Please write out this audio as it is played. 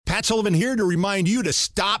Matt Sullivan here to remind you to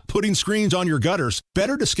stop putting screens on your gutters.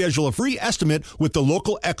 Better to schedule a free estimate with the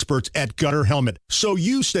local experts at Gutter Helmet so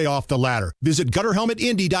you stay off the ladder. Visit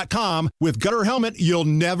GutterHelmetIndy.com. With Gutter Helmet, you'll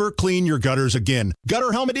never clean your gutters again.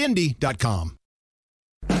 GutterHelmetIndy.com.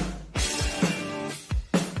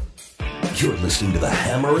 You're listening to the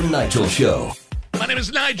Hammer and Nigel Show. My name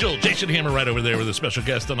is Nigel. Jason Hammer right over there with a special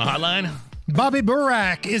guest on the hotline. Bobby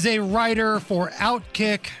Burack is a writer for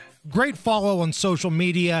Outkick. Great follow on social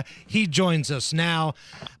media. He joins us now.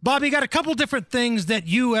 Bobby, got a couple different things that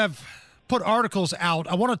you have put articles out.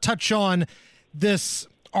 I want to touch on this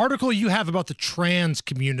article you have about the trans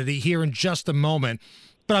community here in just a moment.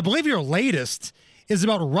 But I believe your latest is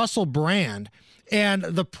about Russell Brand and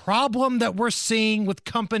the problem that we're seeing with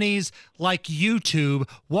companies like YouTube.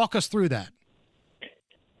 Walk us through that.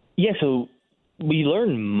 Yeah, so we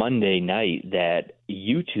learned Monday night that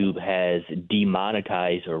YouTube has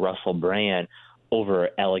demonetized Russell Brand over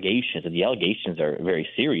allegations, and the allegations are very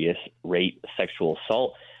serious: rape, sexual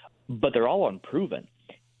assault, but they're all unproven.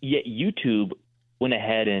 Yet YouTube went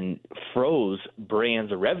ahead and froze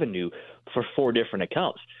Brand's revenue for 4 different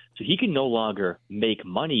accounts. So he can no longer make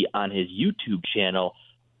money on his YouTube channel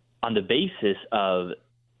on the basis of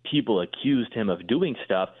people accused him of doing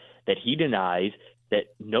stuff that he denies,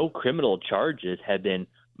 that no criminal charges have been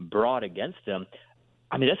brought against him.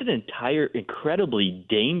 I mean, that's an incredibly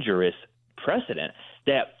dangerous precedent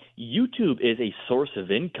that YouTube is a source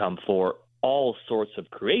of income for all sorts of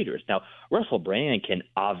creators. Now, Russell Brand can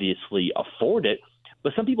obviously afford it,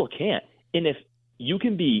 but some people can't. And if you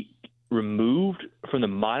can be removed from the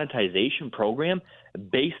monetization program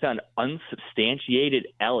based on unsubstantiated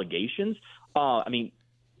allegations, I mean,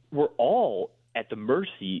 we're all at the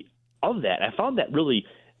mercy of that. I found that really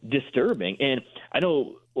disturbing. And I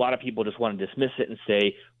know a lot of people just want to dismiss it and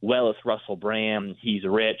say, well, it's Russell Brand, he's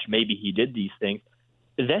rich, maybe he did these things.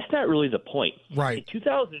 That's not really the point. Right. In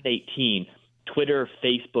 2018, Twitter,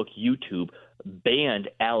 Facebook, YouTube banned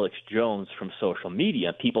Alex Jones from social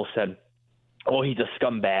media. People said, oh, he's a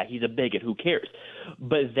scumbag, he's a bigot, who cares?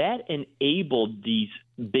 But that enabled these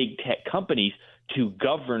big tech companies to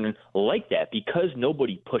govern like that because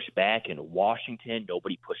nobody pushed back in Washington,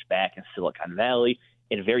 nobody pushed back in Silicon Valley,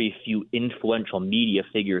 and very few influential media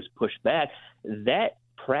figures pushed back. That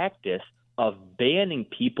practice of banning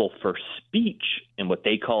people for speech and what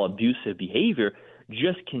they call abusive behavior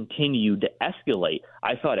just continued to escalate.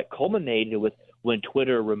 I thought it culminated with when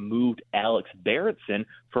Twitter removed Alex Berenson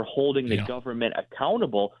for holding the government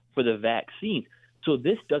accountable for the vaccine. So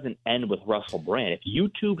this doesn't end with Russell Brand. If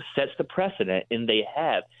YouTube sets the precedent, and they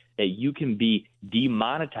have, that you can be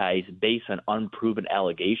demonetized based on unproven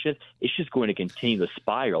allegations, it's just going to continue to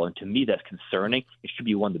spiral. And to me, that's concerning. It should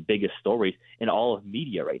be one of the biggest stories in all of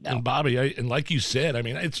media right now. And Bobby, and like you said, I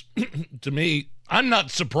mean, it's to me, I'm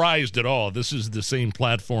not surprised at all. This is the same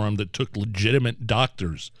platform that took legitimate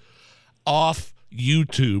doctors off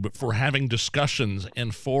YouTube for having discussions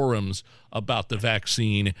and forums about the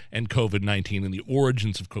vaccine and COVID-19 and the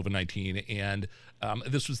origins of COVID-19. And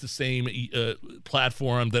this was the same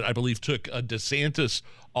platform that I believe took DeSantis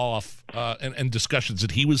off and discussions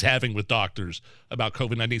that he was having with doctors about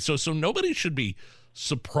COVID-19. So nobody should be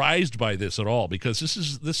surprised by this at all, because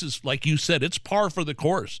this is like you said, it's par for the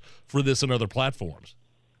course for this and other platforms.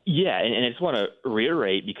 Yeah, and I just want to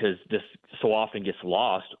reiterate, because this so often gets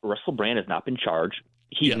lost, Russell Brand has not been charged.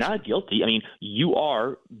 He's not guilty. I mean, you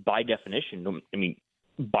are, by definition,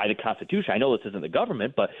 by the Constitution, I know this isn't the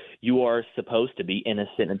government, but you are supposed to be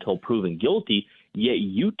innocent until proven guilty, yet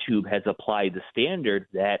YouTube has applied the standard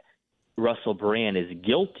that Russell Brand is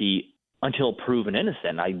guilty until proven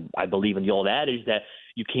innocent. I believe in the old adage that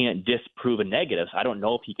you can't disprove a negative. I don't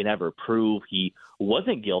know if he can ever prove he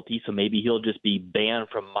wasn't guilty, so maybe he'll just be banned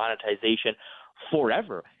from monetization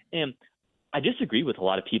forever. And I disagree with a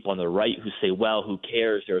lot of people on the right who say, well, who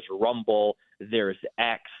cares? There's Rumble, there's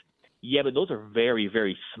X. Yeah, but those are very,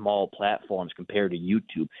 very small platforms compared to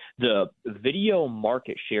YouTube. The video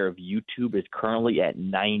market share of YouTube is currently at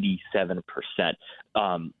 97%.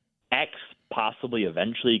 X possibly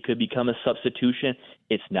eventually could become a substitution.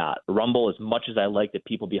 It's not. Rumble, as much as I like the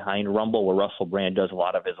people behind Rumble, where Russell Brand does a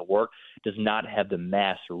lot of his work, does not have the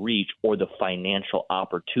mass reach or the financial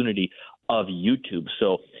opportunity of YouTube.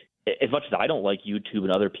 So as much as I don't like YouTube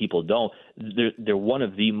and other people don't, they're one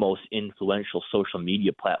of the most influential social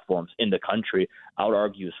media platforms in the country. I would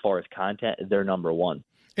argue, as far as content, they're number one.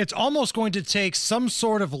 It's almost going to take some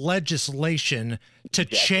sort of legislation to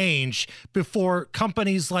change before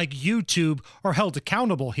companies like YouTube are held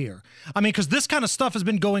accountable here. I mean, because this kind of stuff has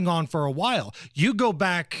been going on for a while. You go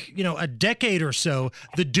back, a decade or so,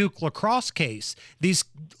 the Duke lacrosse case. These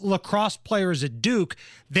lacrosse players at Duke,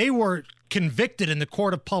 they were convicted in the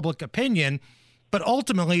court of public opinion, but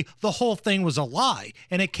ultimately, the whole thing was a lie,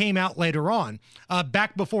 and it came out later on.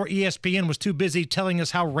 Back before ESPN was too busy telling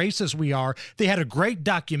us how racist we are, they had a great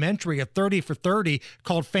documentary, a 30 for 30,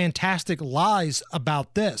 called Fantastic Lies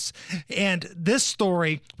about this. And this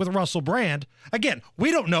story with Russell Brand, again,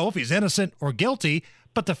 we don't know if he's innocent or guilty,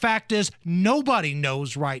 but the fact is nobody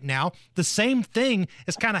knows right now. The same thing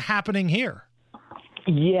is kind of happening here.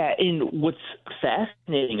 Yeah, and what's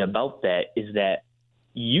fascinating about that is that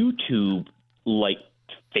YouTube, like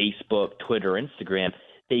Facebook, Twitter, Instagram,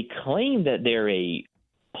 they claim that they're a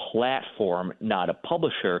platform, not a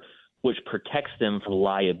publisher, which protects them from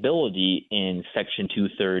liability in Section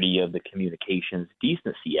 230 of the Communications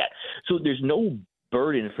Decency Act. So there's no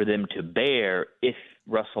burden for them to bear if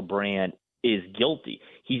Russell Brand is guilty.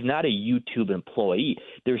 He's not a YouTube employee.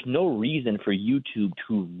 There's no reason for YouTube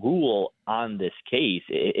to rule on this case.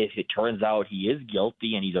 If it turns out he is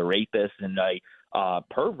guilty and he's a rapist and a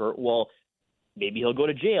pervert, well, maybe he'll go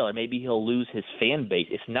to jail or maybe he'll lose his fan base.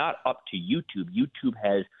 It's not up to YouTube. YouTube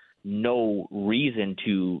has no reason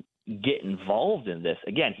to get involved in this.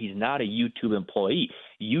 Again, he's not a YouTube employee.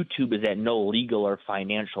 YouTube is at no legal or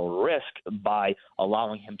financial risk by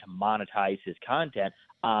allowing him to monetize his content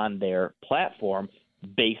on their platform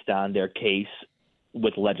based on their case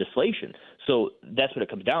with legislation. So that's what it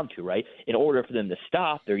comes down to, right? In order for them to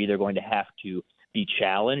stop, they're either going to have to be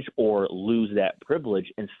challenged or lose that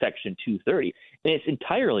privilege in Section 230. And it's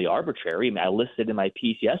entirely arbitrary. I mean, I listed in my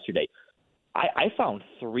piece yesterday, I found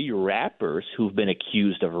 3 rappers who've been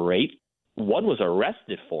accused of rape. One was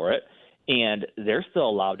arrested for it, and they're still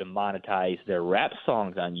allowed to monetize their rap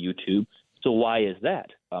songs on YouTube. So why is that?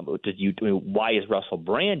 Why is Russell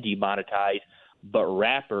Brand demonetized, but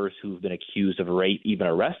rappers who've been accused of rape, even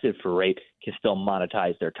arrested for rape, can still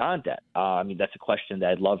monetize their content? That's a question that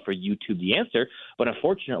I'd love for YouTube to answer. But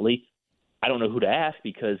unfortunately, I don't know who to ask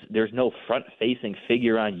because there's no front-facing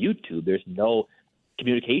figure on YouTube. There's no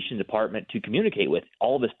communication department to communicate with.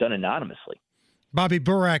 All of it's done anonymously. Bobby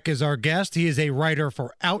Burack is our guest. He is a writer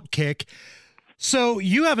for Outkick. So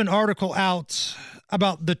you have an article out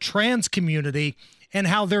about the trans community and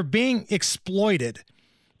how they're being exploited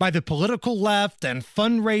by the political left and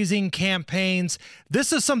fundraising campaigns.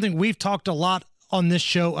 This is something we've talked a lot on this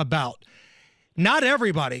show about. Not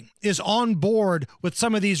everybody is on board with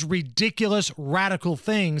some of these ridiculous, radical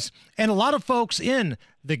things. And a lot of folks in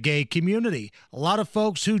the gay community, a lot of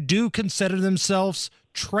folks who do consider themselves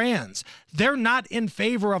trans, they're not in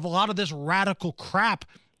favor of a lot of this radical crap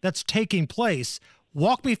that's taking place.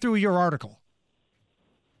 Walk me through your article.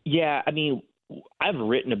 Yeah, I've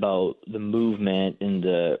written about the movement and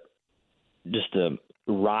the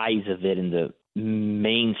rise of it and the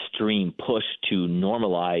mainstream push to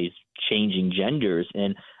normalize changing genders.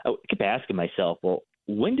 And I kept asking myself, well,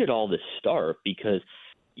 when did all this start? Because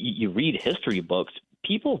you read history books,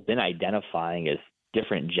 people have been identifying as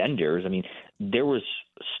different genders. There was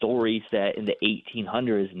stories that in the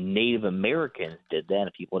 1800s, Native Americans did that,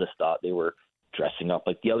 and people just thought they were dressing up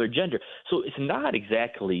like the other gender. So it's not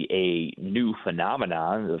exactly a new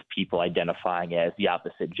phenomenon of people identifying as the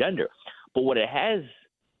opposite gender. But what it has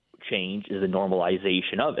changed is the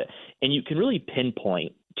normalization of it. And you can really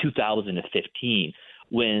pinpoint 2015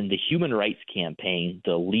 when the Human Rights Campaign,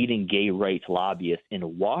 the leading gay rights lobbyist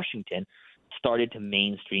in Washington, started to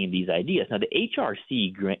mainstream these ideas. Now, the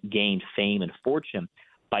HRC gained fame and fortune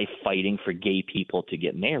by fighting for gay people to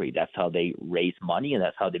get married. That's how they raised money, and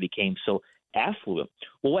that's how they became so affluent.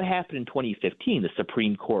 Well, what happened in 2015? The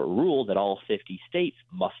Supreme Court ruled that all 50 states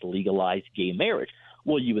must legalize gay marriage.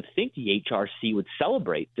 Well, you would think the HRC would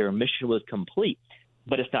celebrate. Their mission was complete.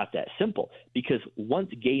 But it's not that simple, because once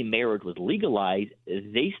gay marriage was legalized,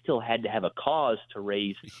 they still had to have a cause to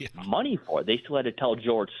raise money for it. They still had to tell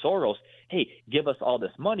George Soros, hey, give us all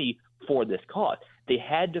this money for this cause. They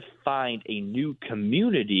had to find a new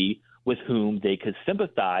community with whom they could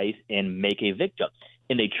sympathize and make a victim.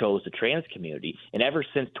 And they chose the trans community. And ever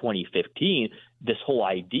since 2015, this whole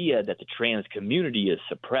idea that the trans community is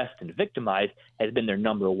suppressed and victimized has been their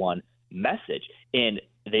number one message. And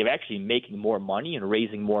they're actually making more money and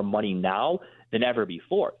raising more money now than ever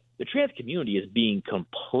before. The trans community is being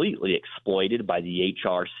completely exploited by the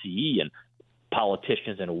HRC and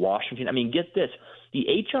politicians in Washington. Get this. The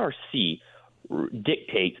HRC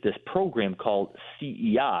dictates this program called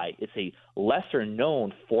CEI. It's a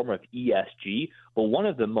lesser-known form of ESG, but one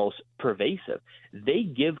of the most pervasive. They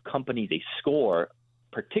give companies a score,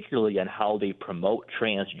 particularly on how they promote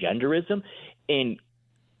transgenderism, and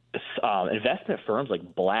investment firms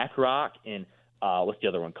like BlackRock and what's the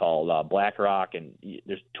other one called? BlackRock, and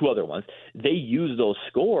there's two other ones. They use those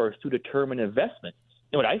scores to determine investment.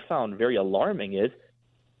 And what I found very alarming is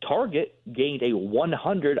Target gained a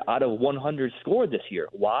 100 out of 100 score this year.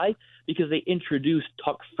 Why? Because they introduced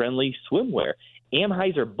tuck-friendly swimwear.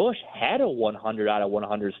 Anheuser-Busch had a 100 out of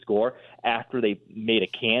 100 score after they made a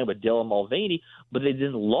can with Dylan Mulvaney, but they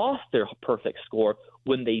then lost their perfect score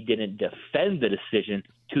when they didn't defend the decision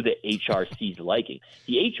to the HRC's liking.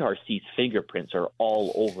 The HRC's fingerprints are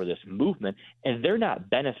all over this movement, and they're not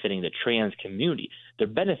benefiting the trans community. They're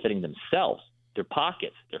benefiting themselves, their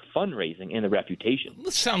pockets, their fundraising, and their reputation.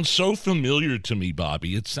 This sounds so familiar to me,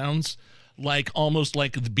 Bobby. It sounds like almost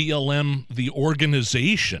like the BLM, the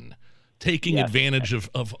organization, taking advantage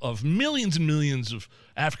of millions and millions of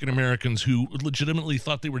African Americans who legitimately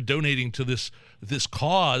thought they were donating to this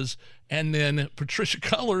cause, and then Patricia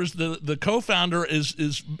Cullors, the co-founder,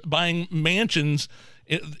 is buying mansions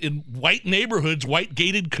in white neighborhoods, white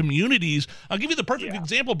gated communities. I'll give you the perfect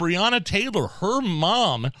example. Breonna Taylor, her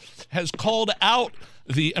mom has called out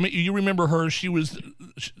you remember her?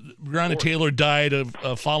 Breonna Taylor died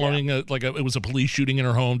of following it was a police shooting in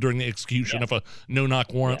her home during the execution of a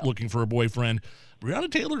no-knock warrant looking for a boyfriend.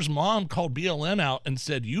 Breonna Taylor's mom called BLM out and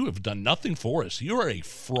said, "You have done nothing for us. You are a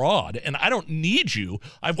fraud, and I don't need you.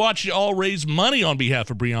 I've watched you all raise money on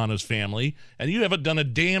behalf of Breonna's family, and you haven't done a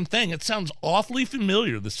damn thing." It sounds awfully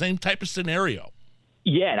familiar, the same type of scenario.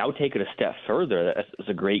 Yeah, and I would take it a step further. That's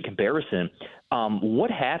a great comparison.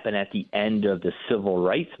 What happened at the end of the civil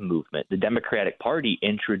rights movement? The Democratic Party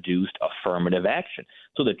introduced affirmative action.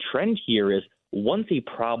 So the trend here is once a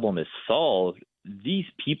problem is solved, these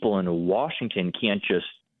people in Washington can't just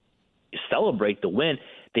celebrate the win.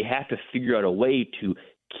 They have to figure out a way to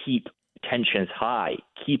keep tensions high,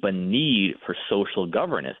 keep a need for social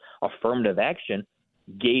governance. Affirmative action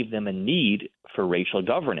gave them a need for racial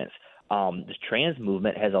governance. This trans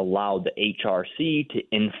movement has allowed the HRC to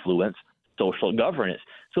influence social governance.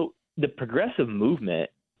 So the progressive movement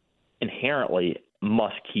inherently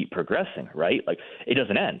must keep progressing, right? Like, it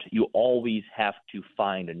doesn't end. You always have to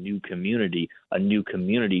find a new community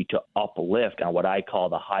to uplift on what I call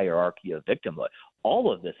the hierarchy of victimhood.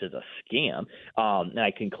 All of this is a scam. And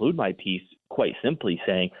I conclude my piece quite simply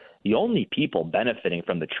saying the only people benefiting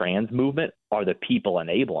from the trans movement are the people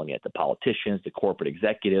enabling it, the politicians, the corporate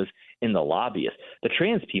executives, and the lobbyists. The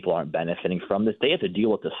trans people aren't benefiting from this. They have to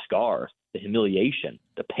deal with the scars, the humiliation,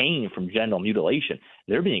 the pain from genital mutilation.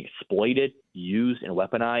 They're being exploited, used, and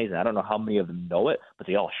weaponized, and I don't know how many of them know it, but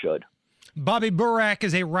they all should. Bobby Burack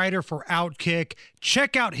is a writer for Outkick.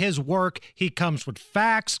 Check out his work. He comes with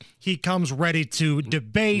facts. He comes ready to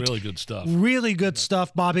debate. Really good stuff. Really good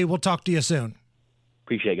stuff, Bobby. We'll talk to you soon.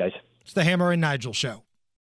 Appreciate it, guys. It's the Hammer and Nigel Show.